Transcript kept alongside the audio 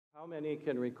How many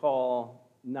can recall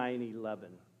 9/11?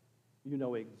 You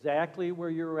know exactly where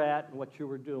you're at and what you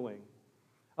were doing.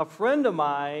 A friend of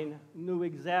mine knew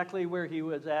exactly where he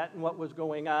was at and what was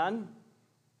going on.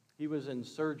 He was in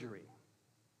surgery.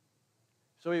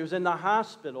 So he was in the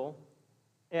hospital,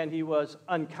 and he was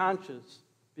unconscious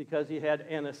because he had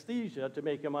anesthesia to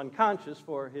make him unconscious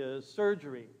for his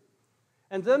surgery.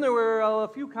 And then there were a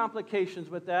few complications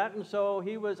with that, and so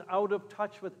he was out of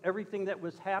touch with everything that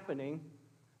was happening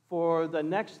for the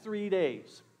next 3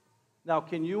 days. Now,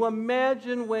 can you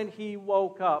imagine when he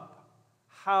woke up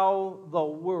how the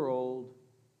world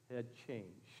had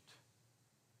changed?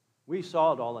 We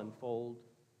saw it all unfold.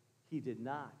 He did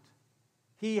not.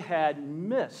 He had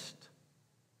missed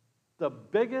the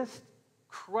biggest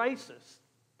crisis,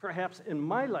 perhaps in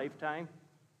my lifetime,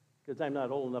 because I'm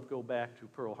not old enough to go back to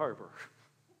Pearl Harbor.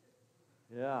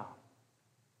 Yeah.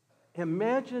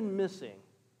 Imagine missing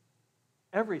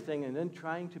everything and then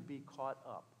trying to be caught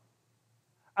up.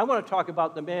 I want to talk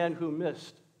about the man who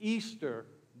missed Easter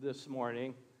this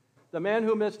morning. The man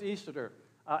who missed Easter.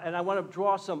 And I want to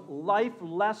draw some life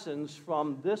lessons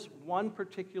from this one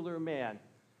particular man.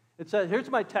 It says, here's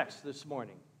my text this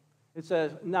morning. It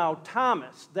says, now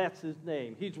Thomas, that's his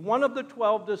name. He's one of the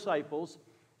 12 disciples.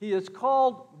 He is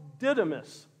called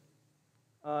Didymus.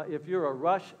 If you're a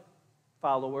Rush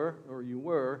follower, or you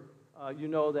were, you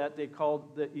know that they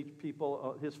called each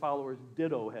people, his followers,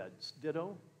 ditto heads.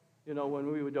 Ditto? You know,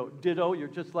 when we would go, ditto, you're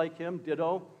just like him,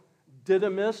 ditto.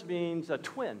 Didymus means a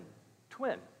twin.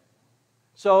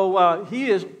 So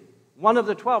he is one of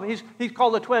the 12. He's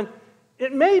called a twin.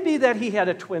 It may be that he had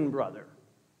a twin brother,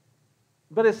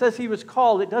 but it says he was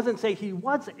called. It doesn't say he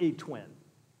was a twin.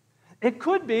 It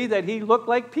could be that he looked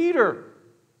like Peter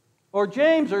or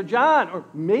James or John, or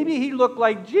maybe he looked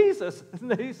like Jesus.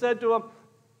 And he said to him,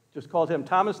 just called him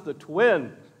Thomas the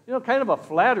twin. You know, kind of a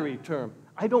flattery term.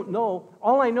 I don't know.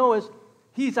 All I know is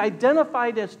he's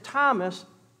identified as Thomas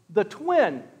the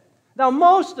twin. Now,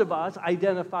 most of us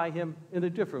identify him in a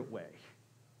different way.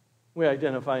 We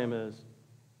identify him as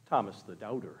Thomas the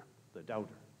doubter.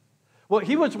 Well,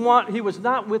 he was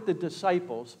not with the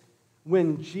disciples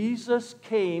when Jesus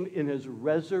came in his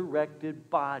resurrected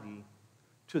body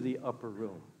to the upper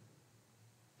room.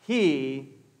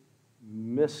 He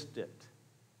missed it.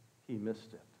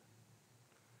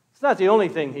 It's not the only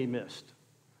thing he missed.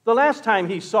 The last time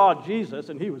he saw Jesus,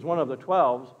 and he was one of the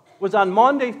 12, was on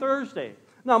Maundy Thursday.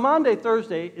 Now, Maundy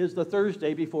Thursday is the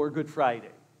Thursday before Good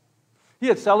Friday. He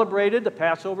had celebrated the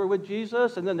Passover with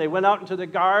Jesus, and then they went out into the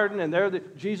garden, and there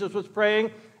Jesus was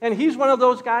praying, and he's one of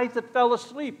those guys that fell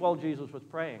asleep while Jesus was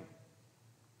praying.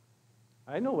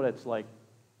 I know what it's like.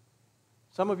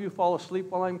 Some of you fall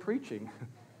asleep while I'm preaching.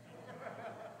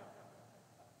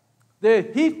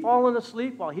 He'd fallen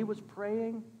asleep while he was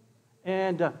praying,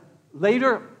 and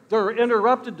later they were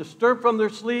interrupted, disturbed from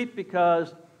their sleep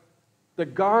because the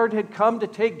guard had come to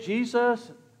take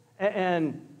Jesus,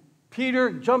 and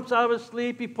Peter jumps out of his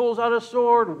sleep, he pulls out a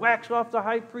sword, whacks off the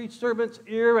high priest's servant's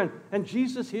ear, and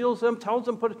Jesus heals him, tells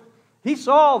him, he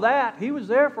saw all that, he was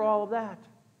there for all of that.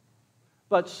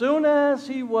 But soon as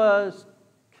he was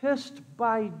kissed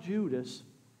by Judas,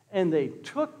 and they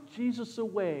took Jesus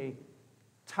away,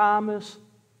 Thomas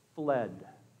fled.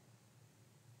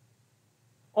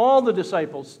 All the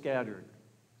disciples scattered.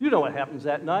 You know what happens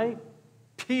that night.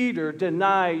 Peter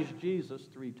denies Jesus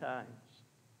 3 times,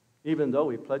 even though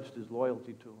he pledged his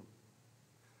loyalty to him.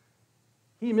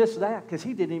 He missed that because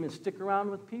he didn't even stick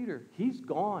around with Peter. He's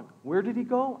gone. Where did he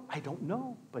go? I don't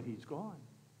know, but he's gone.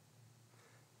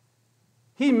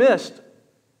 He missed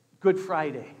Good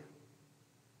Friday.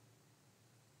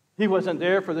 He wasn't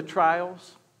there for the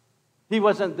trials. He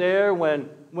wasn't there when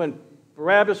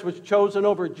Barabbas was chosen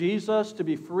over Jesus to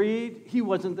be freed. He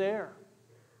wasn't there.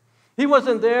 He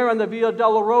wasn't there on the Via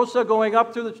Dolorosa going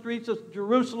up through the streets of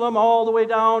Jerusalem all the way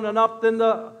down and up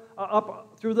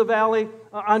through the valley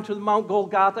onto Mount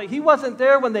Golgotha. He wasn't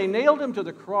there when they nailed him to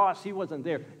the cross. He wasn't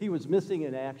there. He was missing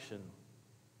in action.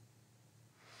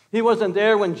 He wasn't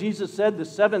there when Jesus said the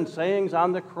 7 sayings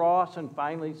on the cross and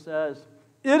finally says,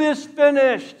 "It is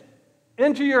finished.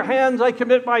 Into your hands I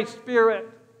commit my spirit."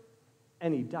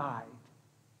 And he died.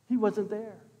 He wasn't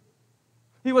there.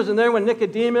 He wasn't there when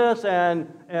Nicodemus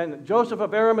and Joseph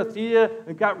of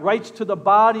Arimathea got rights to the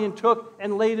body and took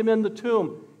and laid him in the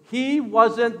tomb. He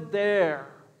wasn't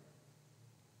there.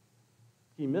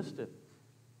 He missed it.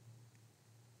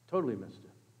 Totally missed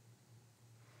it.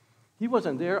 He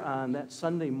wasn't there on that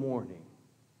Sunday morning.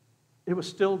 It was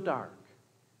still dark.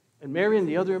 And Mary and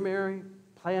the other Mary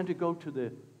planned to go to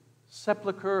the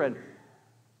sepulcher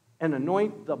and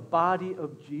anoint the body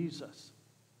of Jesus.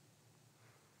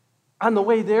 On the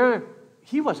way there,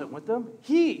 he wasn't with them.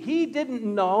 He didn't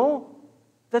know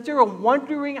that they were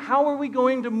wondering, how are we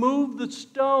going to move the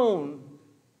stone?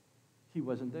 He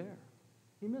wasn't there.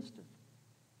 He missed it.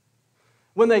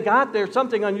 When they got there,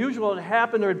 something unusual had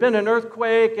happened. There had been an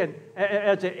earthquake, and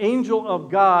as the angel of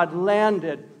God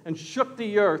landed and shook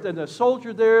the earth, and the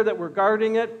soldiers there that were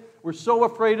guarding it were so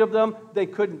afraid of them, they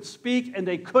couldn't speak and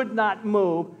they could not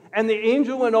move. And the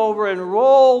angel went over and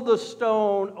rolled the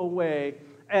stone away,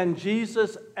 and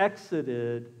Jesus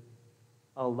exited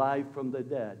alive from the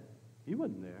dead. He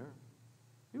wasn't there.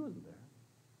 He wasn't there.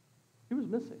 He was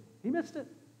missing. He missed it.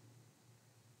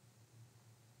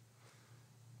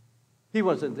 He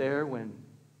wasn't there when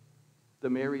the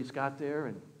Marys got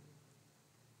there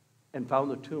and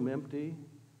found the tomb empty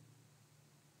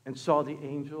and saw the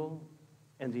angel,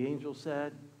 and the angel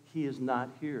said, "He is not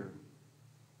here,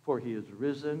 for he is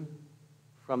risen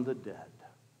from the dead.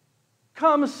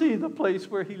 Come see the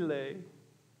place where he lay."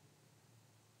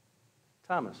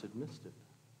 Thomas had missed it.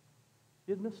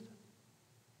 He had missed it.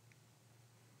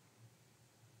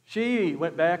 She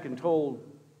went back and told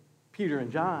Peter and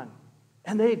John,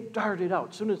 and they darted out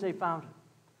as soon as they found it.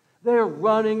 They're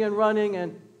running and running,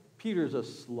 and Peter's a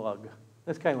slug.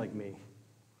 That's kind of like me.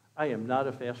 I am not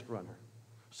a fast runner.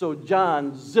 So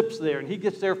John zips there, and he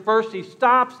gets there first. He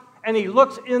stops, and he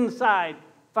looks inside.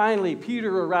 Finally,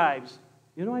 Peter arrives.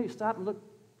 You know how you stopped and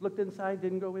looked inside,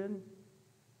 didn't go in?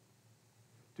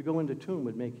 To go into the tomb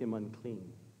would make him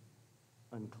unclean.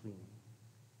 Unclean.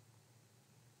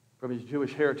 From his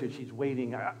Jewish heritage, he's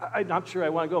waiting. I'm not sure I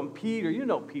want to go. And Peter, you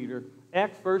know Peter,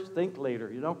 act first, think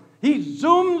later, you know. He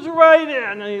zooms right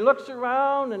in, and he looks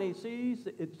around, and he sees,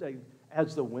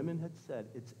 as the women had said,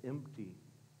 it's empty.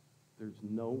 There's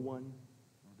no one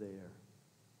there.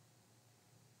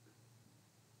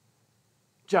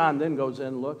 John then goes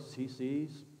in, looks, he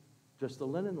sees just the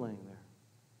linen laying there.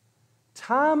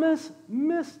 Thomas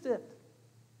missed it.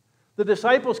 The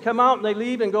disciples come out and they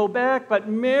leave and go back, but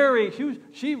Mary,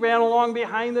 she ran along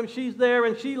behind them. She's there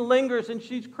and she lingers and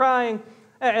she's crying.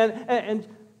 And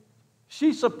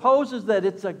she supposes that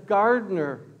it's a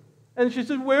gardener. And she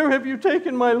says, "Where have you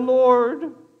taken my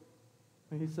Lord?"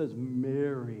 And he says,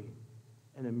 "Mary."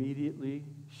 And immediately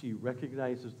she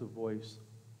recognizes the voice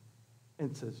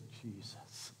and says,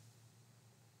 "Jesus."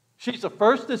 She's the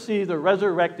first to see the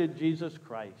resurrected Jesus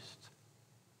Christ.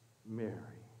 Mary.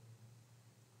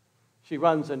 She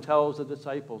runs and tells the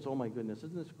disciples, "Oh my goodness,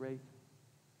 isn't this great?"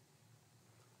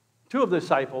 Two of the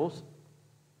disciples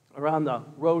are on the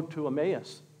road to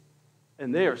Emmaus,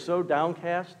 and they are so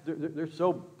downcast, they're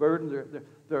so burdened,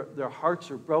 their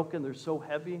hearts are broken, they're so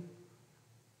heavy.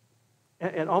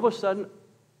 And all of a sudden,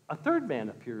 a third man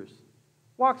appears,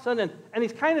 walks in, and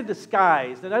he's kind of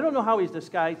disguised, and I don't know how he's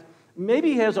disguised.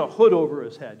 Maybe he has a hood over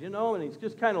his head, you know, and he's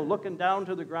just kind of looking down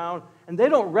to the ground, and they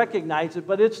don't recognize it,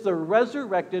 but it's the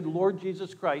resurrected Lord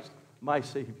Jesus Christ, my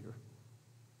Savior.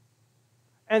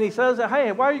 And he says,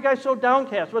 "Hey, why are you guys so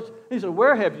downcast?" He said,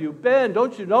 "Where have you been?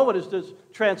 Don't you know what has just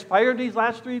transpired these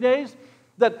last 3 days?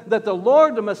 That the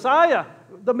Lord, the Messiah,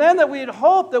 the man that we had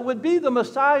hoped that would be the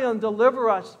Messiah and deliver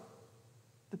us,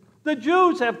 the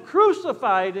Jews have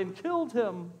crucified and killed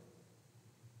him."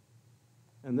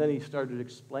 And then he started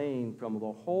explaining from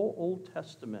the whole Old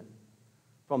Testament,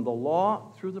 from the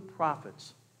law through the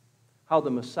prophets, how the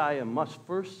Messiah must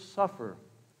first suffer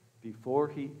before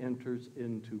he enters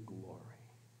into glory.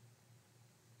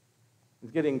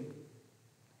 It's getting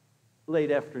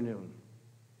late afternoon.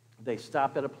 They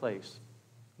stop at a place.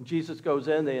 Jesus goes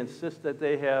in. They insist that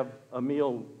they have a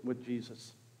meal with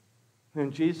Jesus.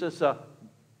 And Jesus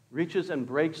reaches and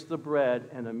breaks the bread,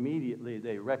 and immediately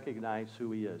they recognize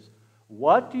who he is.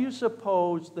 What do you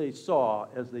suppose they saw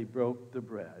as they broke the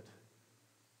bread?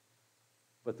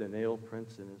 But the nail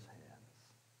prints in his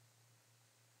hands.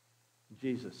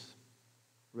 Jesus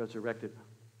resurrected.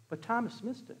 But Thomas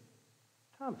missed it.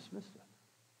 Thomas missed it.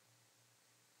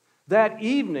 That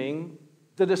evening,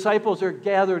 the disciples are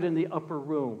gathered in the upper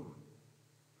room.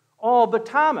 Oh, but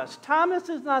Thomas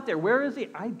is not there. Where is he?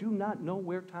 I do not know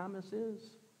where Thomas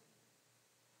is.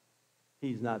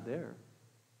 He's not there.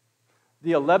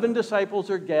 The 11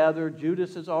 disciples are gathered.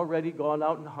 Judas has already gone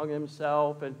out and hung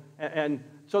himself. And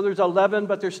so there's 11,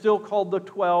 but they're still called the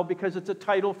 12 because it's a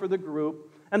title for the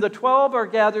group. And the 12 are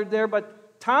gathered there,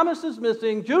 but Thomas is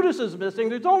missing. Judas is missing.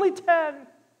 There's only 10.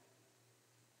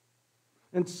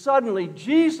 And suddenly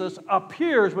Jesus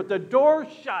appears with the door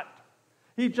shut.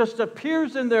 He just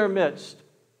appears in their midst.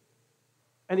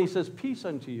 And he says, "Peace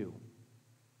unto you."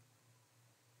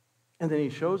 And then he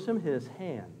shows him his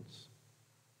hands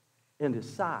and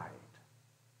his side.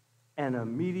 And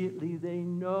immediately they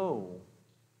know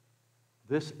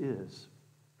this is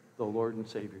the Lord and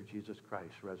Savior Jesus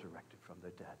Christ resurrected from the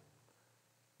dead.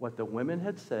 What the women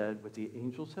had said, what the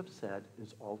angels have said,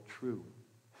 is all true.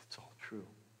 It's all true.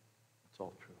 It's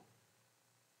all true.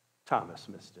 Thomas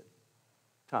missed it.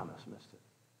 Thomas missed it.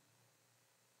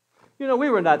 You know,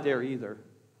 we were not there either.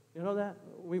 You know that?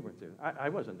 We weren't there. I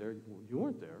wasn't there. You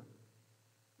weren't there.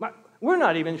 We're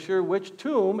not even sure which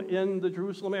tomb in the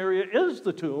Jerusalem area is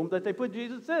the tomb that they put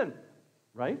Jesus in,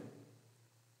 right?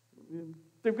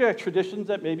 They've got traditions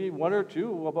that maybe one or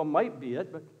two of them might be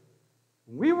it, but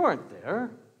we weren't there.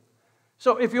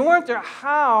 So if you weren't there,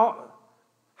 how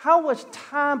was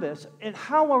Thomas and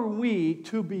how are we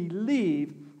to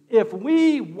believe if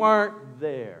we weren't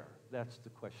there? That's the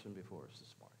question before us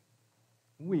this morning.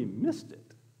 We missed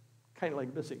it. Kind of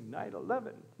like missing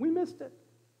 9/11. We missed it.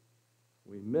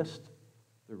 We missed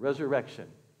the resurrection.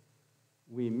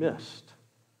 We missed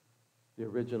the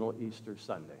original Easter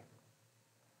Sunday.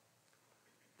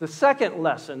 The second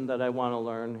lesson that I want to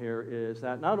learn here is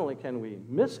that not only can we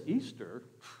miss Easter,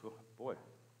 oh boy,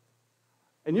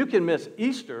 and you can miss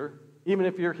Easter even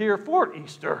if you're here for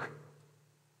Easter,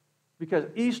 because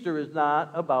Easter is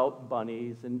not about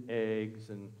bunnies and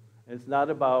eggs, and it's not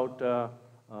about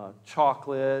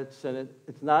chocolates, and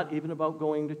it's not even about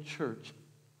going to church.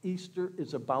 Easter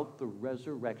is about the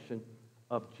resurrection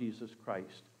of Jesus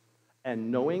Christ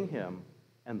and knowing him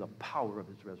and the power of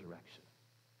his resurrection.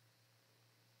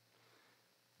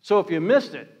 So if you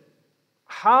missed it,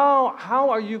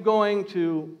 how are you going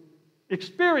to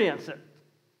experience it?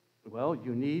 Well,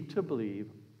 you need to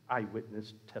believe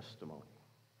eyewitness testimony.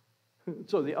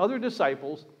 So the other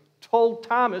disciples told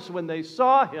Thomas when they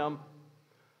saw him,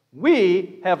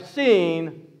 "We have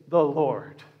seen the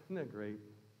Lord." Isn't that great?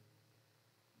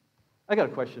 I got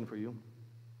a question for you.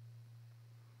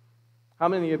 How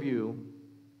many of you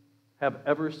have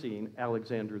ever seen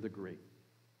Alexander the Great?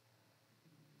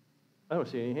 I don't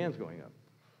see any hands going up.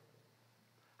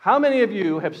 How many of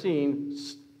you have seen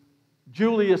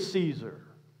Julius Caesar?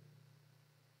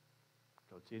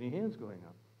 Don't see any hands going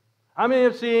up. How many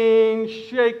have seen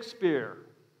Shakespeare?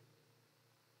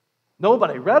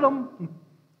 Nobody read them.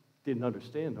 Didn't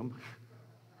understand them.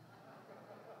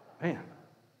 Man.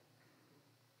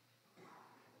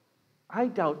 I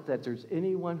doubt that there's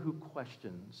anyone who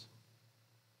questions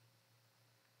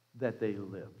that they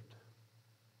lived,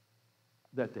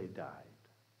 that they died.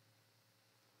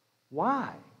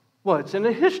 Why? Well, it's in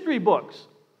the history books.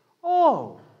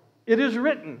 Oh, it is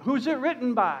written. Who's it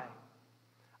written by?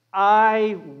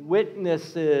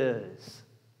 Eyewitnesses.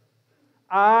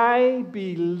 I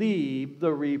believe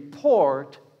the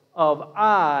report of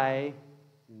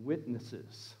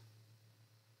eyewitnesses.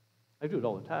 I do it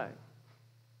all the time.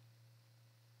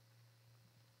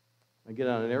 I get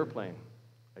on an airplane.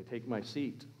 I take my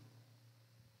seat.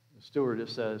 The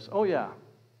stewardess says, "Oh, yeah,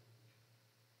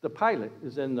 the pilot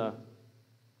is in the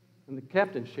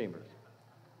captain's chambers."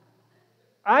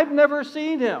 I've never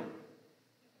seen him.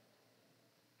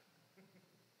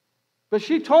 But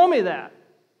she told me that.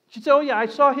 She said, "Oh, yeah, I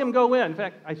saw him go in. In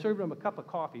fact, I served him a cup of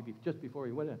coffee just before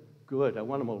he went in." Good, I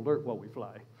want him alert while we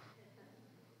fly.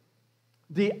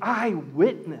 The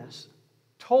eyewitness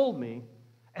told me,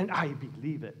 and I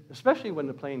believe it, especially when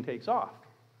the plane takes off.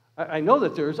 I know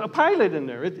that there's a pilot in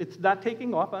there. It's not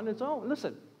taking off on its own.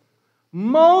 Listen,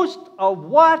 most of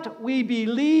what we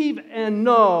believe and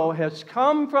know has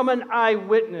come from an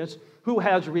eyewitness who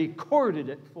has recorded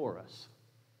it for us.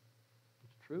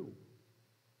 It's true.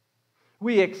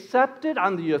 We accept it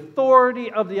on the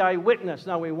authority of the eyewitness.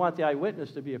 Now, we want the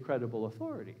eyewitness to be a credible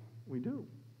authority. We do.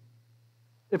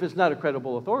 If it's not a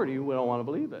credible authority, we don't want to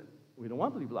believe it. We don't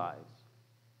want to believe lies.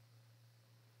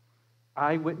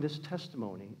 Eyewitness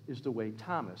testimony is the way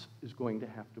Thomas is going to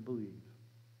have to believe.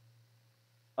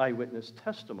 Eyewitness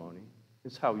testimony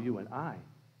is how you and I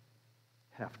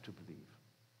have to believe.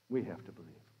 We have to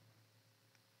believe.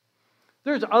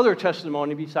 There's other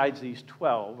testimony besides these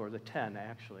 12, or the 10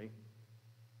 actually.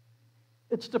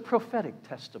 It's the prophetic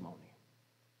testimony.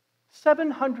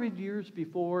 700 years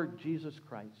before Jesus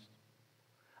Christ,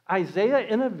 Isaiah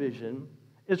in a vision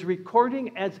is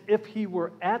recording as if he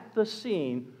were at the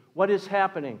scene what is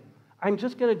happening. I'm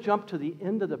just going to jump to the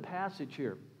end of the passage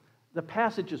here. The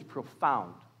passage is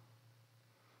profound.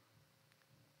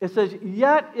 It says,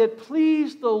 "Yet it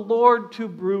pleased the Lord to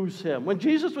bruise him." When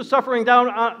Jesus was suffering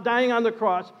dying on the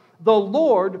cross, the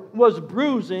Lord was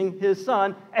bruising his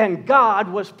son, and God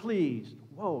was pleased.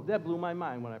 Whoa, that blew my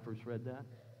mind when I first read that.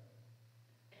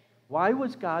 Why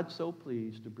was God so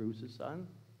pleased to bruise his son?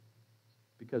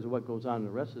 Because of what goes on in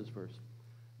the rest of this verse.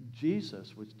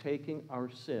 Jesus was taking our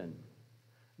sin.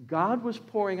 God was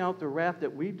pouring out the wrath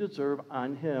that we deserve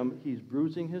on him. He's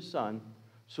bruising his son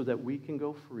so that we can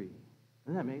go free.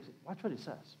 Isn't that amazing? Watch what it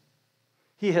says.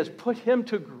 He has put him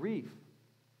to grief.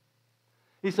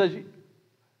 He says,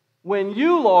 when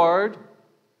you, Lord,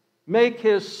 make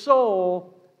his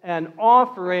soul an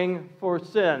offering for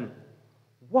sin.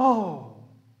 Whoa.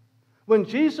 When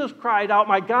Jesus cried out,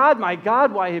 my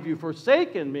God, why have you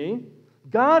forsaken me?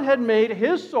 God had made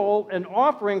his soul an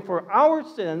offering for our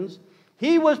sins.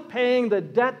 He was paying the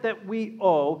debt that we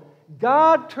owe.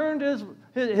 God turned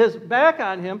his back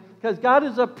on him because God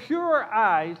is of purer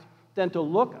eyes than to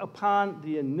look upon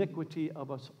the iniquity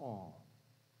of us all.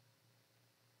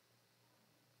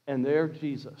 And there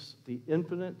Jesus, the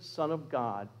infinite Son of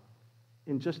God,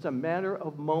 in just a matter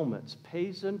of moments,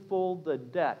 pays in full the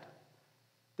debt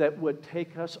that would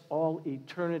take us all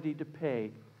eternity to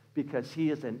pay, because he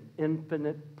is an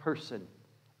infinite person,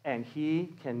 and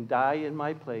he can die in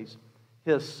my place.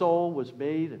 His soul was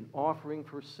made an offering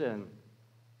for sin.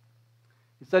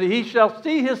 He said, he shall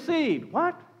see his seed.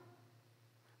 What?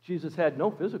 Jesus had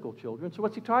no physical children, so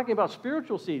what's he talking about?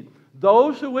 Spiritual seed.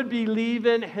 Those who would believe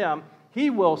in him, he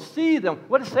will see them.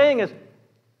 What it's saying is,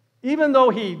 even though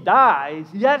he dies,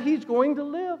 yet he's going to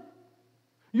live.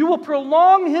 You will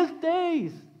prolong his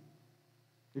days.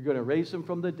 You're going to raise him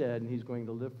from the dead, and he's going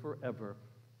to live forever.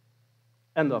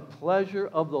 And the pleasure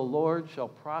of the Lord shall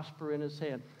prosper in his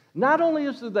hand. Not only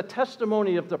is there the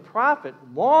testimony of the prophet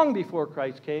long before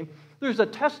Christ came, there's a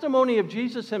testimony of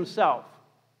Jesus himself.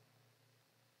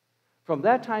 From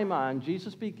that time on,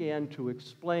 Jesus began to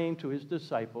explain to his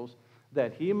disciples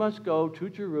that he must go to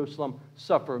Jerusalem,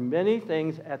 suffer many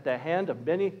things at the hand of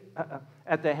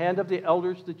the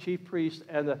elders, the chief priests,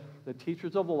 and the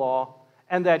teachers of the law,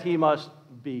 and that he must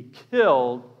be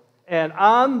killed, and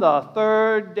on the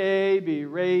third day be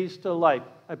raised to life.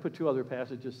 I put two other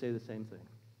passages say the same thing.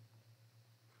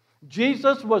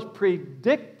 Jesus was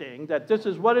predicting that this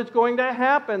is what is going to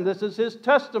happen. This is his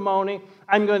testimony.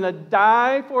 I'm going to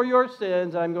die for your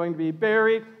sins. I'm going to be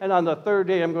buried, and on the third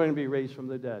day I'm going to be raised from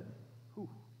the dead. Whew.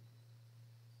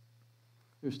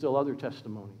 There's still other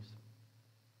testimonies.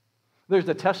 There's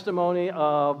the testimony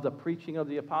of the preaching of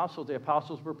the apostles. The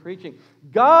apostles were preaching,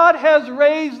 God has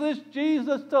raised this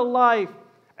Jesus to life,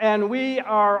 and we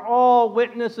are all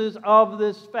witnesses of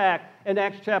this fact. In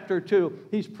Acts chapter 2,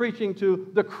 he's preaching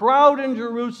to the crowd in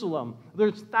Jerusalem.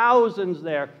 There's thousands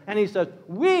there. And he says,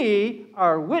 we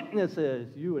are witnesses,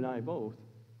 you and I both.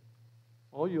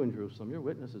 All you in Jerusalem, you're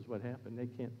witnesses what happened. They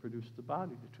can't produce the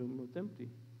body. The tomb was empty.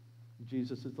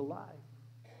 Jesus is alive.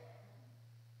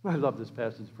 I love this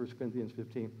passage, 1 Corinthians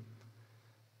 15.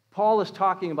 Paul is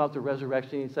talking about the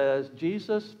resurrection. He says,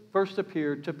 Jesus first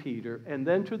appeared to Peter and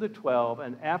then to the 12,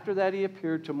 and after that he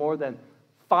appeared to more than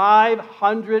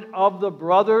 500 of the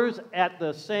brothers at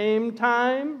the same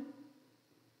time.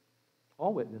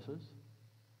 All witnesses,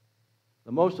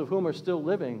 the most of whom are still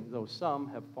living, though some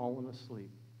have fallen asleep.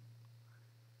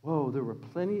 Whoa, there were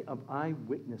plenty of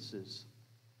eyewitnesses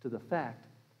to the fact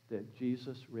that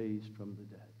Jesus raised from the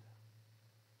dead.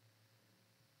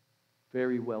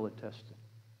 Very well attested.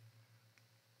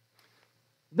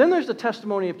 Then there's the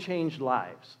testimony of changed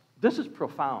lives. This is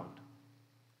profound.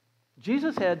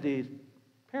 Jesus had these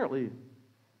apparently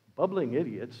bubbling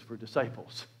idiots for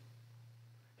disciples.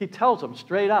 He tells them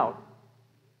straight out,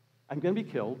 I'm going to be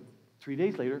killed. 3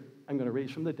 days later, I'm going to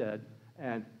raise from the dead.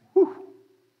 And whew,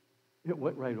 it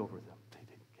went right over them. They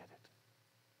didn't get it.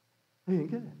 They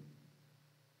didn't get it.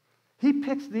 He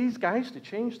picks these guys to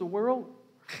change the world.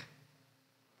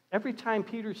 Every time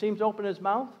Peter seems to open his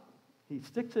mouth, he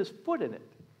sticks his foot in it.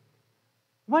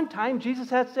 One time, Jesus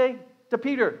had to say to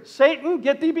Peter, Satan,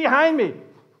 get thee behind me.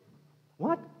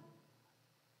 What?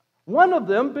 One of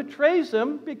them betrays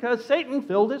him because Satan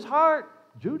filled his heart,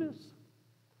 Judas.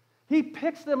 He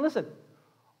picks them. Listen,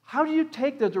 how do you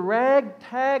take this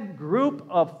ragtag group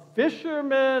of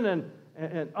fishermen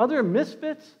and other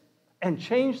misfits and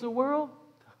change the world?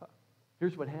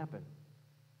 Here's what happened.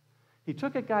 He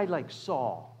took a guy like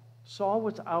Saul. Saul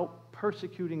was out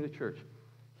persecuting the church.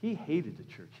 He hated the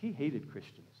church. He hated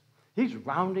Christians. He's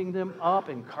rounding them up,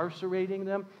 incarcerating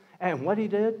them. And what he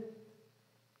did,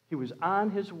 he was on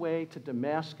his way to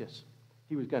Damascus.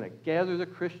 He was going to gather the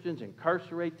Christians,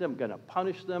 incarcerate them, going to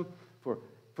punish them for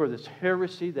this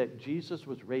heresy that Jesus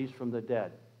was raised from the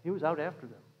dead. He was out after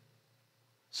them.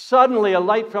 Suddenly, a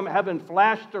light from heaven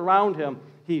flashed around him.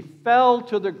 He fell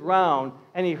to the ground,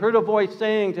 and he heard a voice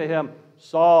saying to him,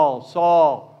 Saul,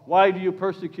 Saul, why do you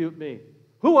persecute me?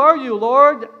 Who are you,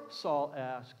 Lord? Saul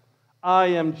asked. I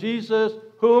am Jesus,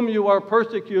 whom you are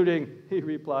persecuting, he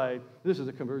replied. This is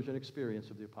a conversion experience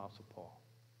of the Apostle Paul.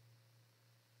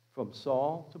 From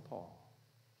Saul to Paul.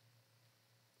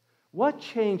 What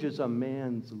changes a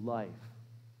man's life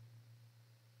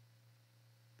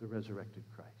the resurrected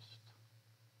Christ.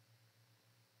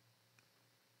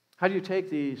 How do you take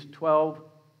these 12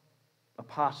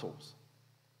 apostles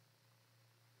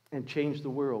and change the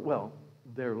world? Well,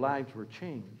 their lives were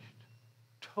changed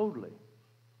totally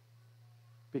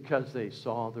because they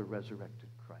saw the resurrected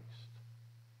Christ.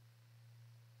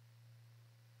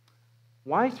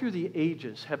 Why through the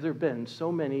ages have there been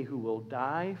so many who will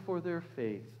die for their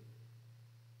faith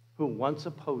who once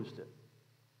opposed it?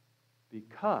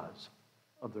 Because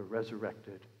of the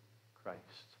resurrected Christ.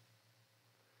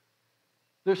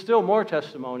 There's still more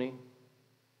testimony.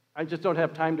 I just don't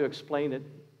have time to explain it.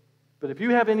 But if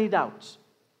you have any doubts,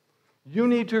 you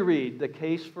need to read The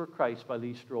Case for Christ by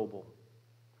Lee Strobel.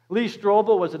 Lee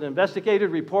Strobel was an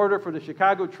investigative reporter for the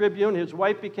Chicago Tribune. His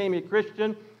wife became a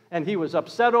Christian, and he was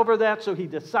upset over that, so he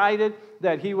decided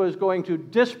that he was going to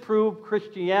disprove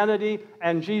Christianity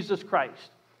and Jesus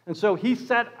Christ. And so he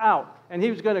set out, and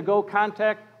he was going to go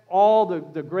contact all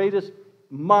the greatest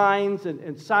minds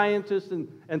and scientists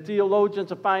and theologians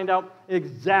to find out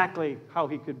exactly how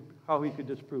he could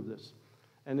disprove this.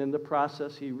 And in the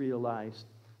process, he realized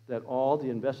that all the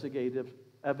investigative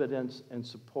evidence and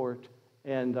support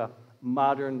and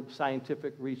modern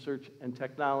scientific research and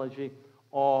technology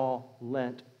all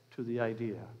lent to the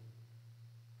idea,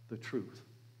 the truth,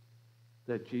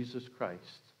 that Jesus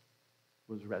Christ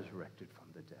was resurrected from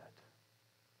the dead.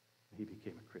 He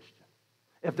became a Christian.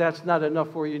 If that's not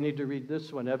enough for you, you need to read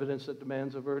this one, Evidence That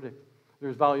Demands a Verdict.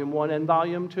 There's volume 1 and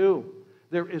volume 2.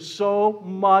 There is so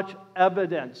much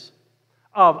evidence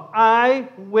of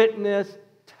eyewitness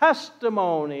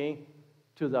testimony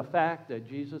to the fact that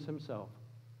Jesus himself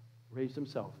raised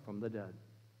himself from the dead.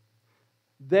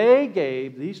 They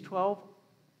gave, these 12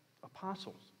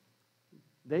 apostles,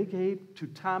 they gave to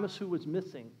Thomas, who was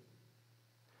missing,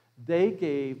 they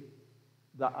gave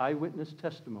the eyewitness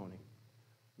testimony.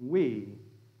 We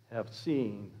have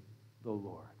seen the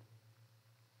Lord.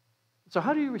 So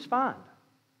how do you respond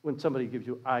when somebody gives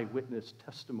you eyewitness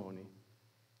testimony?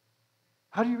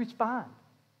 How do you respond?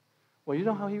 Well, you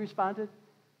know how he responded?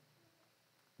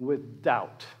 With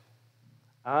doubt.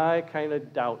 I kind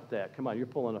of doubt that. Come on, you're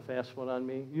pulling a fast one on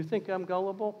me. You think I'm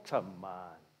gullible? Come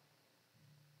on.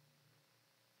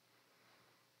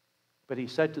 But he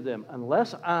said to them,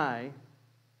 unless I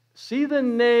see the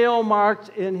nail marks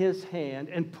in his hand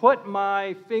and put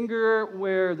my finger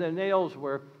where the nails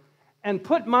were and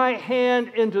put my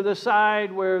hand into the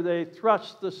side where they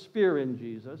thrust the spear in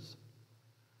Jesus,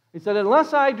 he said,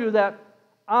 unless I do that,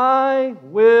 I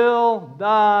will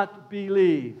not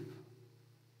believe.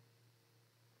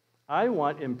 I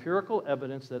want empirical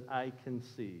evidence that I can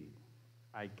see.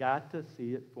 I got to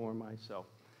see it for myself.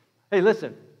 Hey,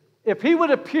 listen, if he would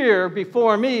appear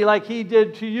before me like he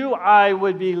did to you, I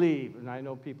would believe. And I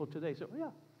know people today say, yeah,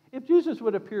 if Jesus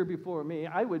would appear before me,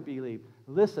 I would believe.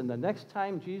 Listen, the next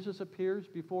time Jesus appears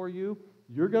before you,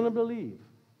 you're going to believe.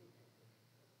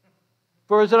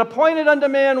 For is it appointed unto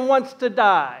man once to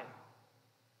die?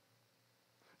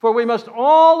 For we must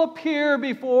all appear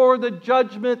before the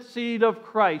judgment seat of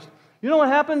Christ. You know what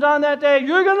happens on that day?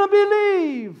 You're going to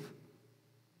believe.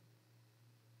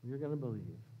 You're going to believe.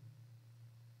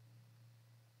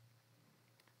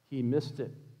 He missed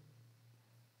it,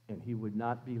 and he would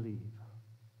not believe.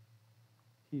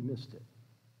 He missed it.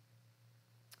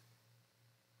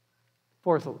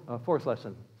 Fourth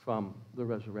lesson from the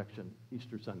resurrection,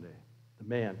 Easter Sunday. The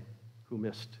man who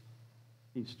missed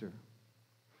Easter.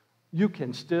 You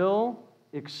can still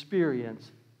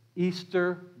experience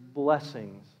Easter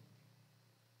blessings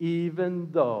even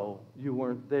though you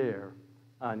weren't there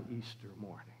on Easter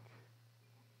morning.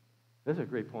 That's a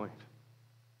great point.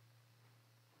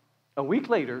 A week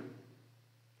later,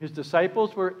 his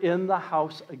disciples were in the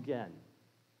house again.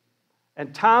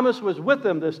 And Thomas was with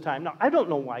them this time. Now, I don't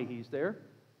know why he's there.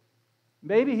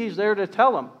 Maybe he's there to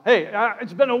tell them, hey,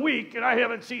 it's been a week and I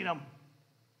haven't seen him.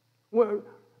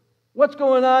 What's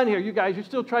going on here, you guys? You're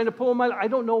still trying to pull him out? I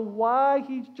don't know why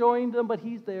he's joined them, but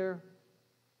he's there.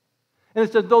 And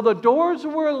it says, though the doors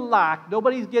were locked,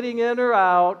 nobody's getting in or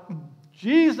out,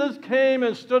 Jesus came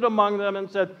and stood among them and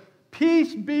said,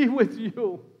 peace be with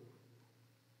you.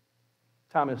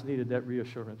 Thomas needed that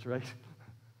reassurance, right?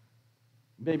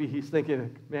 Maybe he's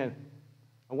thinking, man,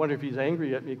 I wonder if he's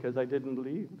angry at me because I didn't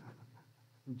believe.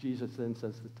 And Jesus then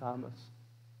says to Thomas,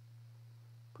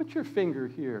 put your finger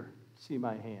here, see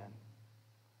my hand.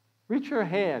 Reach your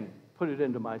hand, put it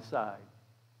into my side.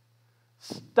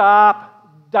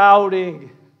 Stop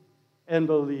doubting and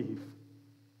believe.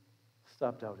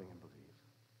 Stop doubting and believe.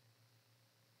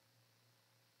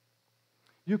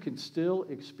 You can still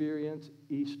experience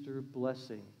Easter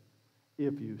blessing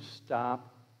if you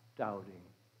stop doubting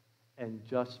and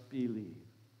just believe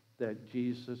that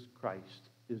Jesus Christ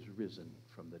is risen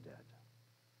from the dead.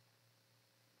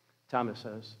 Thomas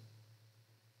says,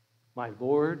 my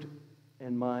Lord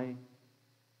and my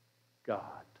God.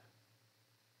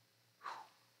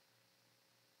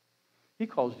 He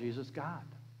calls Jesus God.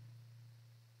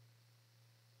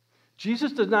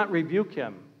 Jesus does not rebuke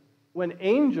him. When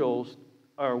angels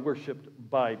are worshiped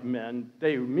by men,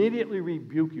 they immediately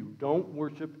rebuke you. Don't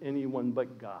worship anyone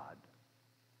but God.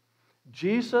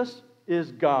 Jesus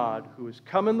is God who has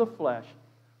come in the flesh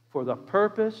for the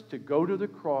purpose to go to the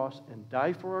cross and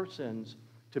die for our sins,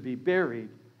 to be buried,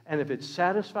 and if it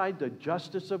satisfied the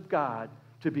justice of God,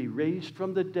 to be raised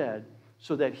from the dead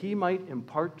so that he might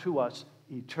impart to us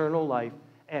eternal life.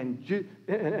 And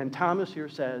Thomas here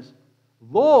says,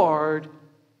 Lord,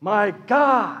 my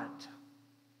God.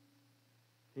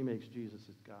 He makes Jesus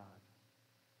his God.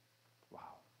 Wow.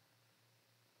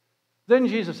 Then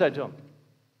Jesus said to him,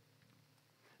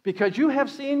 because you have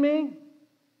seen me,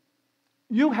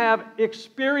 you have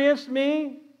experienced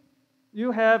me,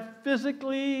 you have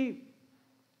physically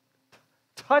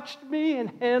touched me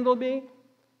and handled me,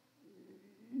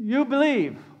 you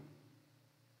believe.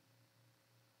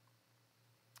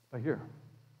 But here,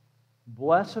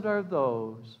 blessed are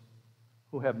those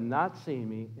who have not seen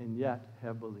me and yet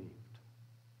have believed.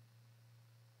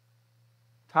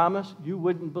 Thomas, you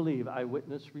wouldn't believe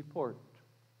eyewitness report.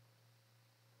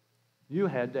 You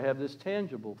had to have this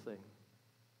tangible thing.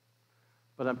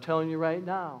 But I'm telling you right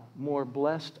now, more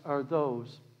blessed are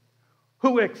those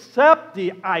who accept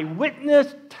the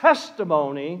eyewitness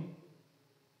testimony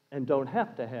and don't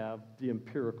have to have the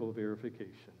empirical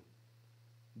verification.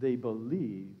 They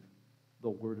believe the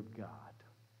Word of God.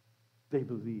 They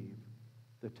believe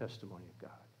the testimony of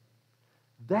God.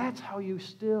 That's how you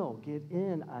still get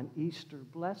in on Easter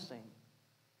blessing.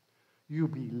 You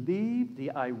believe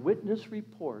the eyewitness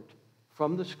report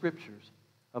from the Scriptures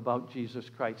about Jesus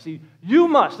Christ. See, you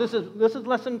must, this is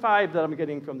lesson 5 that I'm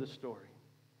getting from this story.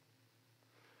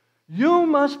 You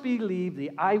must believe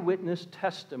the eyewitness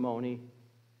testimony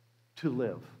to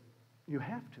live. You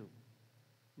have to.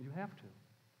 You have to.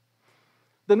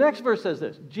 The next verse says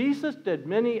this, Jesus did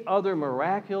many other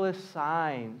miraculous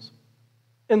signs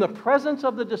in the presence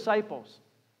of the disciples,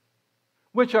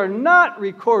 which are not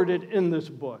recorded in this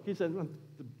book. He said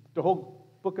the whole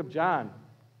book of John,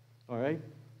 all right?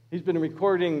 He's been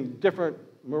recording different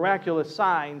miraculous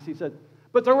signs. He said,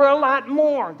 but there were a lot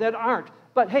more that aren't.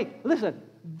 But hey, listen,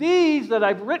 these that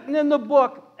I've written in the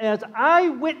book as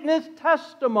eyewitness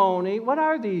testimony, what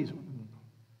are these?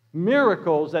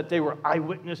 Miracles that they were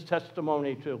eyewitness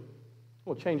testimony to.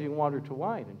 Well, changing water to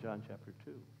wine in John chapter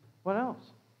 2. What else?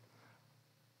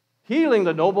 Healing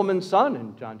the nobleman's son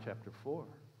in John chapter 4.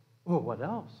 Oh, what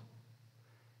else?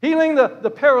 Healing the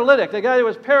paralytic, the guy who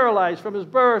was paralyzed from his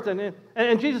birth.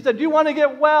 And Jesus said, do you want to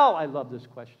get well? I love this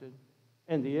question.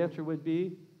 And the answer would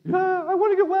be, yeah, I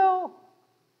want to get well.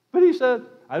 But he said,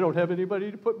 I don't have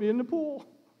anybody to put me in the pool.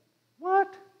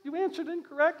 What? You answered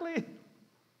incorrectly.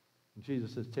 And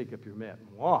Jesus says, take up your mat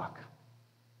and walk.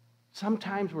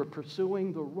 Sometimes we're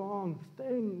pursuing the wrong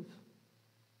things.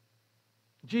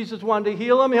 Jesus wanted to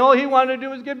heal him. All he wanted to do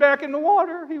was get back in the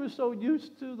water. He was so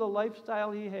used to the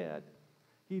lifestyle he had.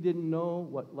 He didn't know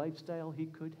what lifestyle he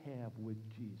could have with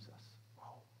Jesus.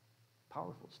 Oh,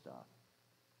 powerful stuff.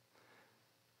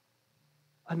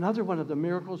 Another one of the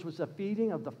miracles was the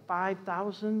feeding of the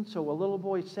 5,000. So a little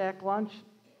boy's sack lunch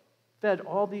fed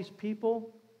all these people,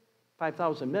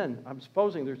 5,000 men. I'm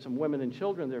supposing there's some women and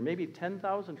children there, maybe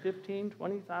 10,000, 15,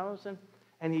 20,000.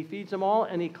 And he feeds them all,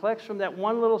 and he collects from that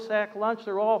one little sack lunch.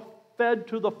 They're all fed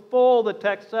to the full, the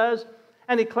text says.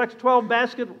 And he collects 12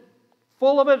 baskets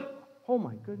full of it. Oh,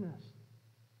 my goodness.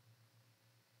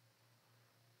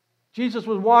 Jesus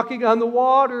was walking on the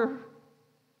water.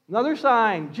 Another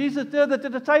sign Jesus did that the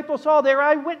disciples saw. They're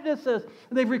eyewitnesses.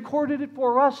 And they've recorded it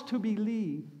for us to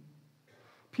believe.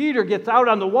 Peter gets out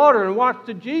on the water and walks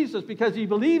to Jesus because he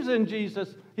believes in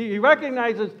Jesus. He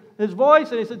recognizes his voice,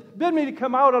 and he says, bid me to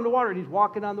come out on the water. And he's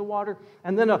walking on the water,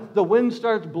 and then the wind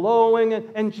starts blowing,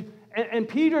 and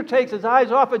Peter takes his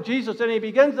eyes off of Jesus, and he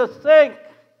begins to sink.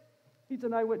 He's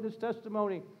an eyewitness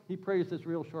testimony. He prays this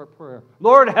real short prayer.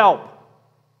 Lord, help.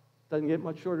 Doesn't get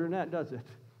much shorter than that, does it?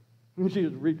 And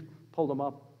Jesus pulled him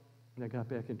up, and they got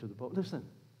back into the boat. Listen.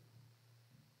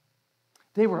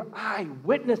 They were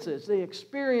eyewitnesses. They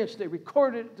experienced, they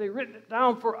recorded it, they written it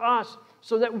down for us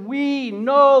so that we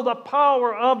know the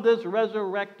power of this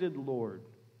resurrected Lord.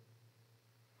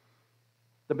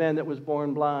 The man that was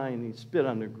born blind, he spit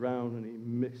on the ground and he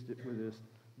mixed it with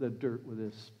the dirt with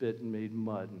his spit and made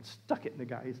mud and stuck it in the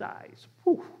guy's eyes.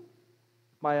 Whew.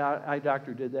 My eye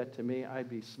doctor did that to me, I'd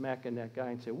be smacking that guy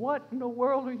and say, "What in the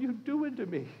world are you doing to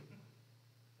me?"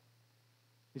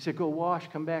 He said, "Go wash,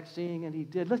 come back seeing," and he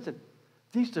did. Listen,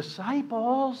 these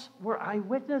disciples were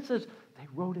eyewitnesses. They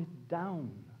wrote it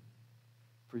down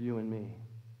for you and me.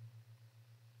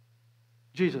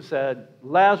 Jesus said,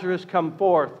 "Lazarus, come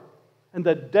forth." And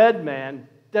the dead man,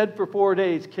 dead for 4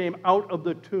 days, came out of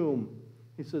the tomb.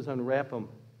 He says, "Unwrap him.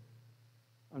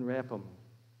 Unwrap him.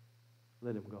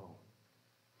 Let him go."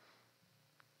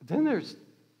 Then there's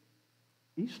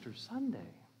Easter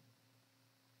Sunday.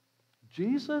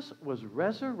 Jesus was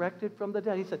resurrected from the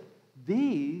dead. He said,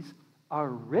 "These are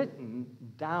written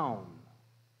down."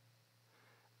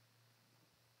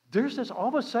 There's this all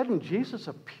of a sudden Jesus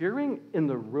appearing in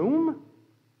the room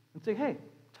and saying, "Hey,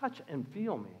 touch and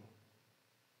feel me."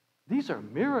 These are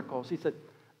miracles. He said,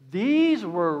 "These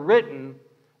were written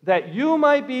that you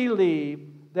might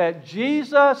believe that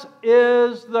Jesus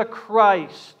is the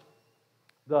Christ,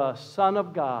 the Son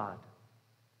of God,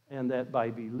 and that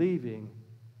by believing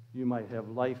you might have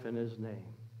life in his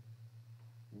name."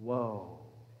 Whoa.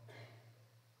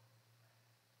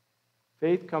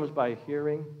 Faith comes by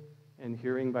hearing, and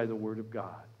hearing by the Word of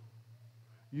God.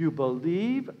 You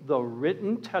believe the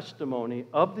written testimony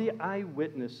of the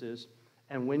eyewitnesses,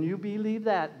 and when you believe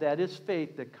that, that is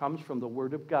faith that comes from the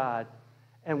Word of God.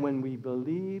 And when we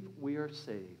believe, we are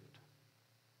saved.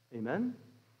 Amen?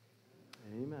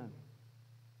 Amen.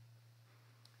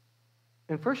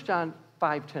 In 1 John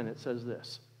 5:10, it says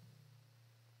this.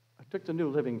 I took the New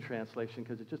Living Translation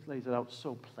because it just lays it out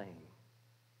so plain.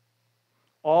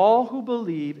 All who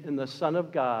believe in the Son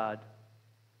of God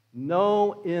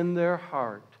know in their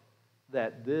heart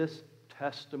that this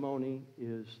testimony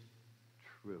is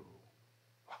true.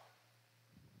 Wow.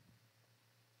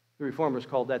 The Reformers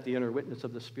called that the inner witness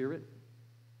of the Spirit.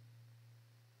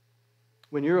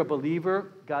 When you're a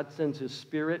believer, God sends His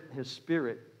Spirit.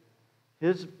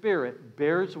 His Spirit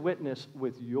bears witness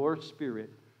with your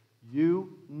spirit.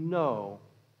 You know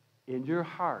in your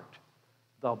heart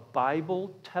the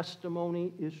Bible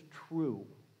testimony is true.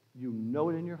 You know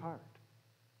it in your heart,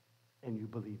 and you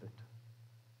believe it.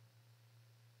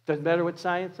 Doesn't matter what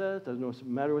science says, doesn't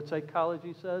matter what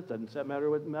psychology says, doesn't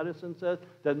matter what medicine says,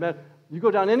 doesn't matter. You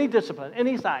go down any discipline,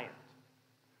 any science,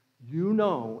 you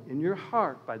know in your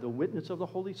heart by the witness of the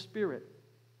Holy Spirit,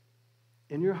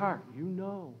 in your heart, you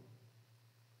know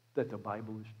that the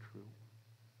Bible is true.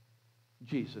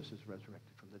 Jesus is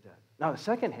resurrected from the dead. Now, the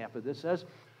second half of this says,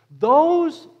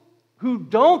 those who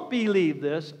don't believe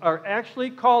this are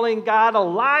actually calling God a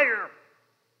liar.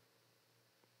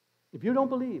 If you don't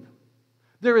believe,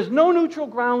 there is no neutral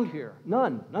ground here.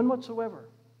 None whatsoever.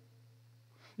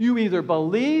 You either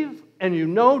believe and you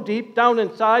know deep down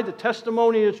inside the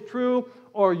testimony is true,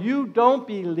 or you don't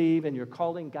believe and you're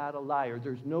calling God a liar.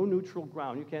 There's no neutral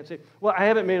ground. You can't say, "Well, I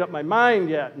haven't made up my mind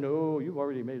yet." No, you've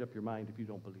already made up your mind if you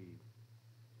don't believe.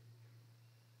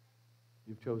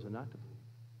 You've chosen not to believe.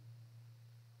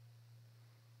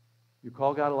 You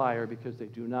call God a liar because they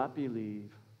do not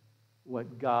believe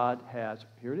what God has,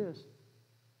 here it is,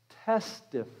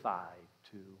 testified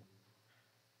to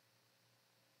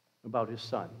about His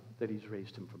Son, that He's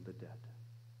raised Him from the dead.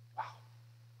 Wow.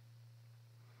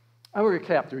 I will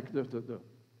recap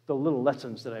the little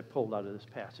lessons that I pulled out of this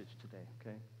passage today,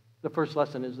 okay? The first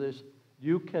lesson is this: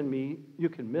 you can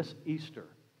miss Easter.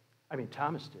 I mean,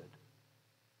 Thomas did.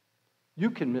 You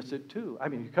can miss it too. I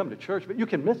mean, you come to church, but you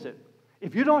can miss it.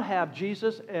 If you don't have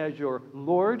Jesus as your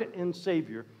Lord and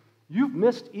Savior, you've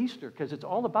missed Easter, because it's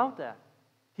all about that.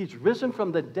 He's risen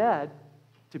from the dead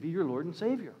to be your Lord and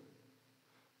Savior.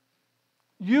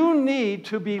 You need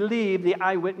to believe the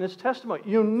eyewitness testimony.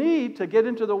 You need to get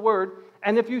into the Word,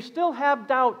 and if you still have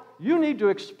doubt, you need to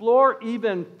explore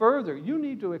even further. You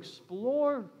need to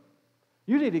explore.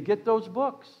 You need to get those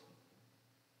books.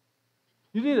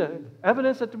 You need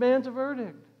evidence that demands a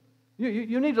verdict.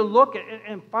 You need to look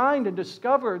and find and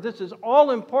discover this is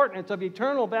all important. It's of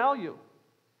eternal value.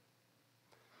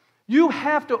 You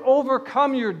have to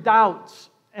overcome your doubts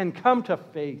and come to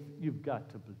faith. You've got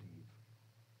to believe.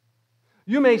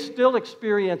 You may still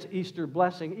experience Easter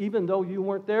blessing, even though you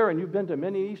weren't there and you've been to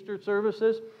many Easter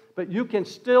services, but you can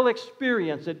still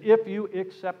experience it if you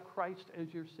accept Christ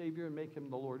as your Savior and make Him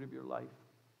the Lord of your life.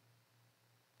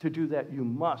 To do that, you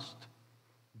must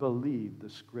believe the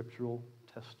scriptural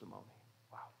testimony.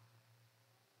 Wow.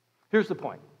 Here's the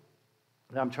point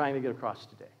that I'm trying to get across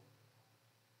today.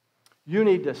 You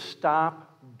need to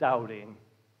stop doubting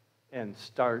and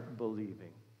start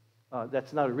believing.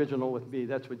 That's not original with me.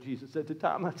 That's what Jesus said to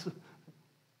Thomas.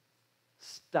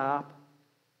 Stop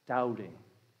doubting.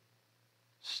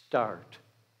 Start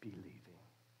believing.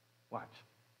 Watch.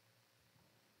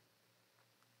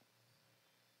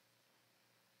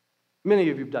 Many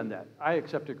of you have done that. I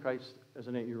accepted Christ as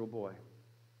an 8-year-old boy.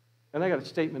 And I got a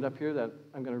statement up here that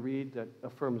I'm going to read that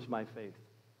affirms my faith.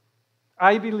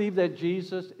 I believe that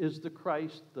Jesus is the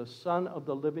Christ, the Son of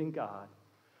the living God,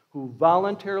 who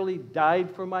voluntarily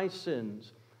died for my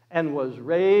sins and was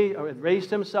raised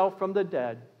himself from the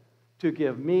dead to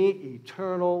give me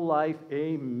eternal life.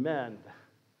 Amen.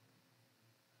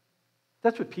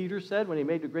 That's what Peter said when he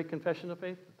made the great confession of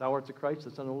faith. Thou art the Christ,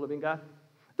 the Son of the living God.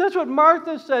 That's what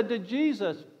Martha said to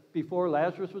Jesus before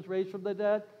Lazarus was raised from the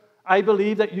dead. I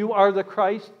believe that you are the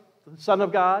Christ, the Son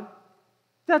of God.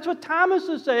 That's what Thomas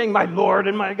is saying, my Lord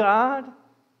and my God.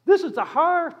 This is the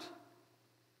heart.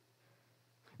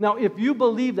 Now, if you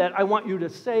believe that, I want you to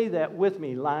say that with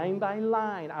me, line by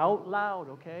line, out loud,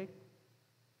 okay?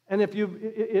 And if you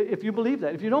believe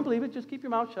that, if you don't believe it, just keep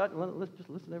your mouth shut and let's just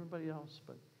listen to everybody else.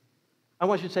 But I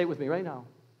want you to say it with me right now.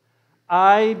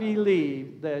 I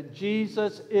believe that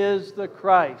Jesus is the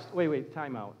Christ. Wait,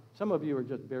 time out. Some of you are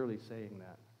just barely saying that.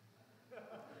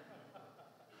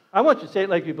 I want you to say it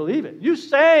like you believe it. You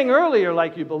sang earlier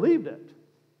like you believed it.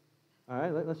 All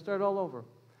right, let's start all over.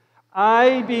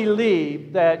 I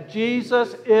believe that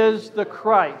Jesus is the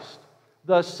Christ,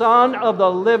 the Son of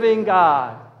the living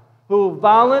God, who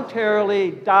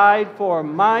voluntarily died for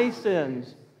my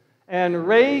sins and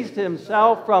raised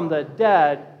himself from the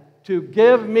dead to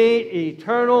give me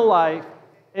eternal life.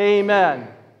 Amen. Do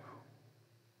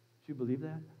you believe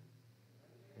that?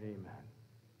 Amen.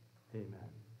 Amen.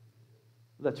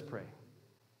 Let's pray.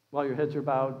 While your heads are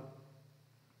bowed,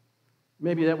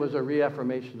 maybe that was a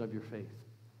reaffirmation of your faith.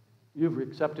 You've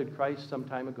accepted Christ some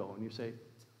time ago, and you say,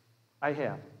 I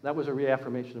have. That was a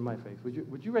reaffirmation of my faith.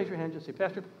 Would you raise your hand and just say,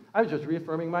 Pastor, I was just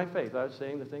reaffirming my faith. I was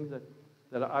saying the things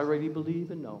that I already believe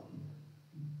and know.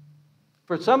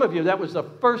 For some of you, that was the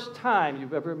first time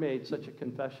you've ever made such a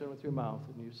confession with your mouth,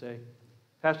 and you say,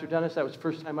 Pastor Dennis, that was the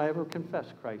first time I ever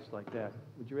confessed Christ like that.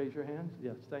 Would you raise your hand?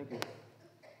 Yes, thank you.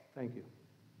 Thank you.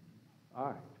 All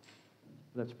right.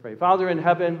 Let's pray. Father in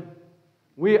heaven,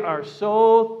 we are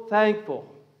so thankful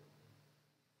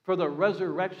for the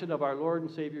resurrection of our Lord and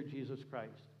Savior Jesus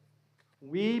Christ.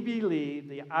 We believe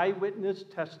the eyewitness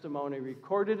testimony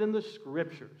recorded in the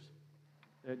Scriptures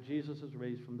that Jesus is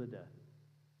raised from the dead.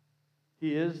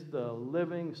 He is the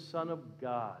living Son of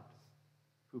God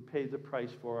who paid the price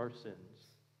for our sins,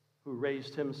 who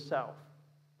raised himself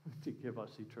to give us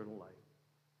eternal life.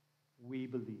 We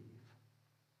believe.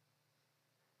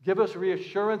 Give us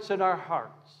reassurance in our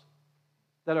hearts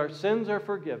that our sins are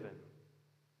forgiven,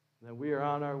 that we are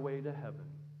on our way to heaven.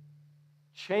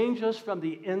 Change us from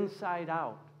the inside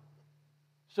out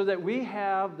so that we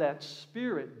have that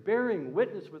Spirit bearing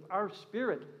witness with our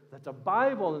spirit that the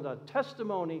Bible and the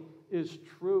testimony is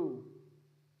true.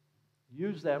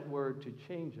 Use that word to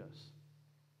change us.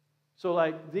 So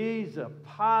like these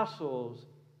apostles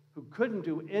who couldn't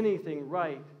do anything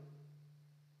right,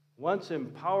 once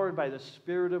empowered by the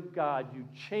Spirit of God, you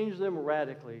change them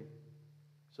radically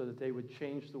so that they would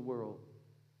change the world.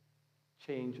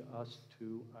 Change us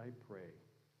too, I pray.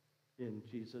 In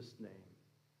Jesus' name,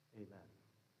 amen.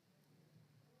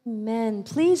 Amen.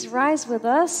 Please rise with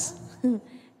us.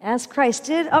 As Christ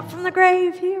did, up from the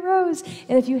grave, he arose.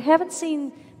 And if you haven't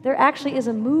seen, there actually is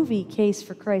a movie, Case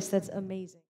for Christ, that's amazing.